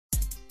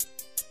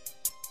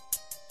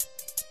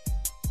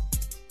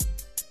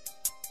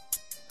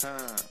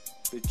Huh?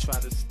 They try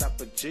to stop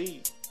a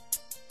G.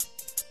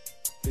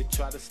 They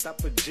try to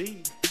stop a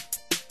G.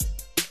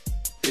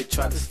 They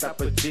try to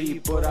stop a G,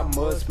 but I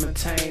must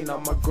maintain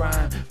on my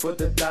grind for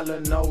the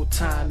dollar, no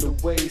time to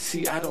waste.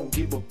 See, I don't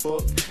give a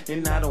fuck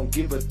and I don't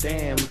give a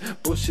damn.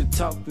 Bullshit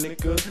talk,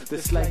 nigga,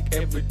 that's like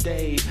every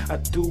day. I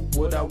do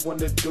what I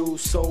wanna do,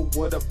 so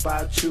what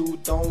about you?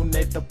 Don't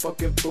act the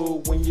fucking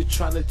fool when you're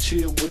trying to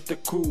chill with the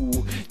crew.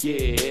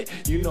 Yeah,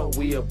 you know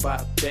we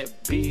about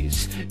that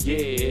bitch.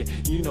 Yeah,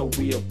 you know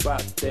we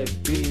about that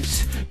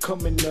bitch.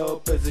 Coming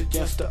up as a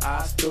youngster,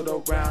 I stood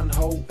around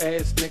whole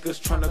ass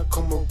niggas trying to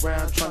come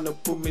around, trying to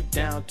put me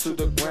down to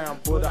the ground,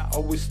 but I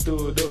always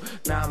stood up.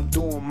 Now I'm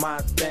doing my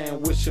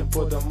thing, wishing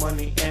for the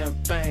money and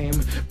fame.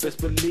 Best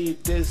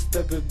believe this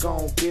nigga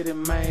gon' get it,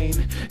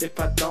 man. If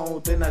I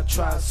don't, then I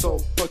try, so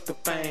fuck the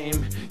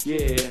fame.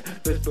 Yeah,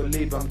 best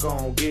believe I'm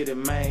gon' get it,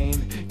 man.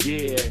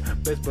 Yeah,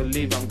 best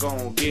believe I'm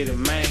gon' get it,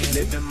 man.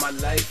 Living my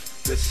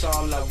life, that's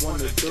all I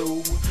wanna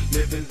do.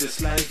 Living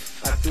this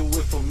life, I do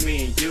it for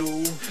me and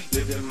you.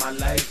 Living my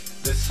life,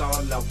 that's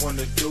all I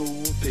wanna do.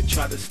 They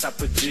try to stop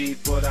a G,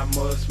 but I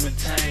must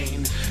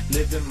maintain.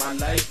 Living my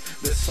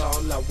life, that's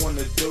all I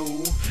wanna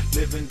do.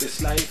 Living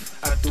this life,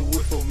 I do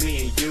it for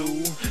me and you.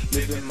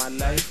 Living my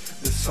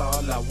life, that's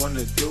all I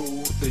wanna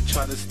do. They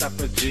try to stop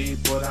a G,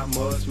 but I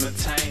must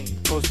maintain.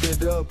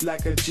 Posted up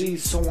like a G,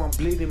 so I'm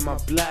bleeding my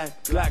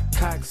black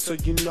cock, so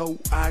you know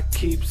I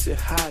keeps it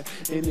hot.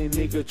 Any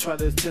nigga try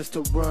to test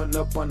to run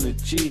up on the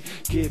G,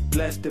 get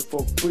blasted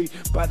for free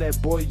by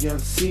that boy Young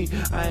C.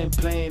 I ain't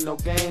playing no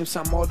games,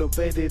 I'm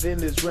motivated in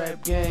this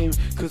rap game,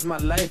 cause my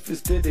life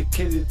is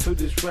dedicated to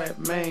this rap,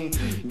 man.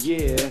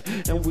 Yeah,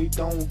 and we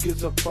don't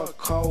give a fuck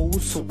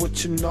hoes. So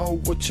what you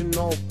know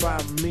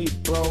about me,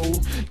 bro?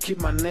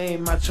 Keep my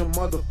name out your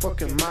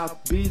motherfucking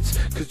mouth,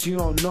 bitch, cause you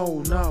don't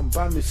know nothing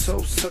about me, so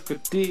suck a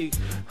dick.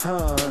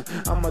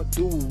 I'ma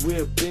do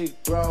real big,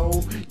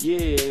 bro.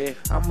 Yeah,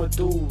 I'ma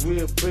do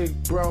real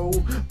big, bro.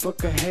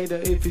 Fuck a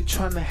hater if you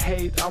tryna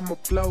hate, I'ma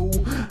flow.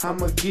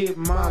 I'ma get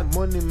my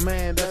money,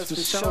 man, that's for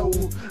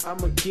sure.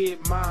 I'ma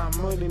get my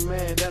money,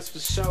 man, that's for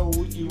sure.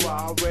 You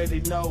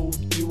already know,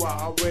 you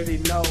already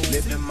know.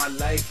 Living my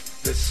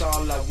life, that's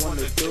all I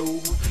wanna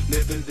do.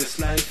 Living this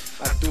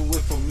life, I do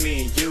it for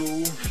me and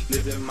you.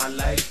 Living my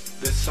life,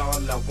 that's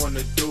all I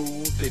wanna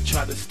do. They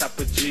try to stop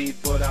a G,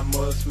 but I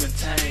must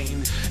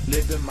maintain.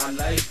 Living my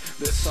life,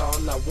 that's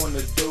all I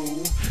wanna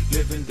do.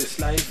 Living this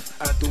life,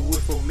 I do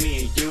it for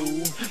me and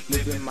you.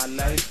 Living my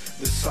life,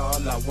 that's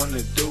all I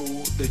wanna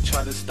do. They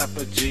try to stop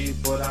a G,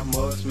 but I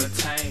must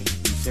maintain.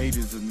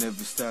 Haters will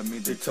never stop me.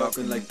 They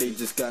talking like they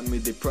just got me.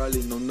 They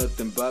probably know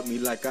nothing about me,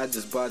 like I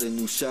just bought a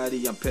new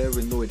shotty. I'm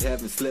paranoid,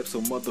 haven't slept, so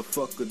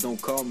motherfucker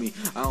don't call me.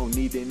 I don't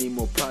need any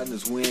more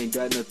partners, we ain't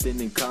got nothing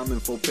in common.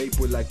 For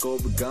paper like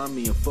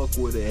origami, and fuck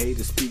with a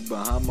hater speak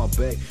behind my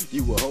back.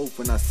 You a hoe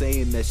for not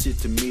saying that shit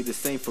to me,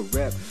 this ain't for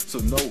rap. So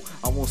no,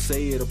 I won't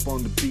say it up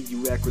on the beat.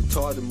 You act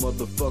retarded,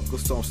 motherfucker,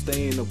 so I'm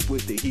staying up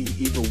with the heat.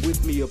 Even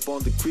with me up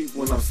on the creek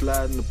when I'm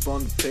sliding up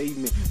on the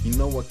pavement. You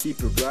know I keep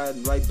it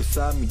riding right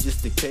beside me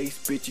just in case.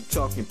 Bitch, you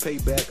talking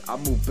payback, I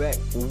move back,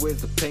 well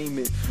where's the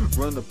payment?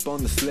 Run up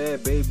on the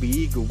slab, baby,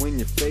 ego in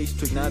your face.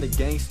 Trick, not a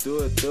gangster,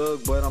 a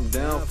thug, but I'm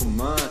down for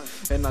mine.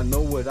 And I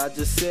know what I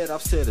just said,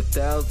 I've said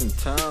 1,000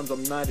 times.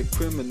 I'm not a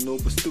criminal,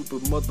 but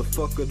stupid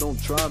motherfucker,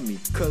 don't try me.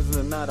 Cousin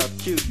or not, I'll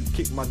kill you,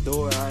 kick my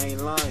door, I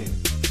ain't lying.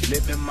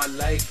 Living my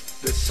life,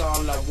 that's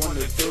all I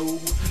wanna do.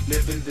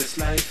 Living this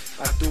life,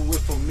 I do it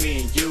for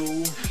me and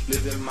you.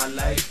 Living my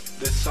life,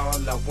 that's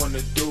all I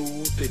wanna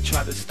do. They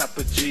try to stop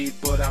a G,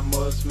 but I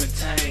must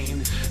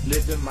maintain.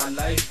 Living my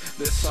life,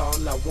 that's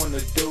all I wanna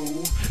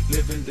do.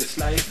 Living this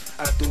life,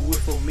 I do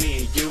it for me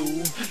and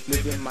you.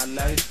 Living my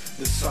life,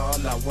 that's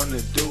all I wanna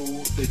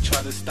do. They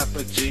try to stop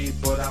a G,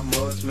 but I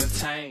must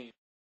maintain.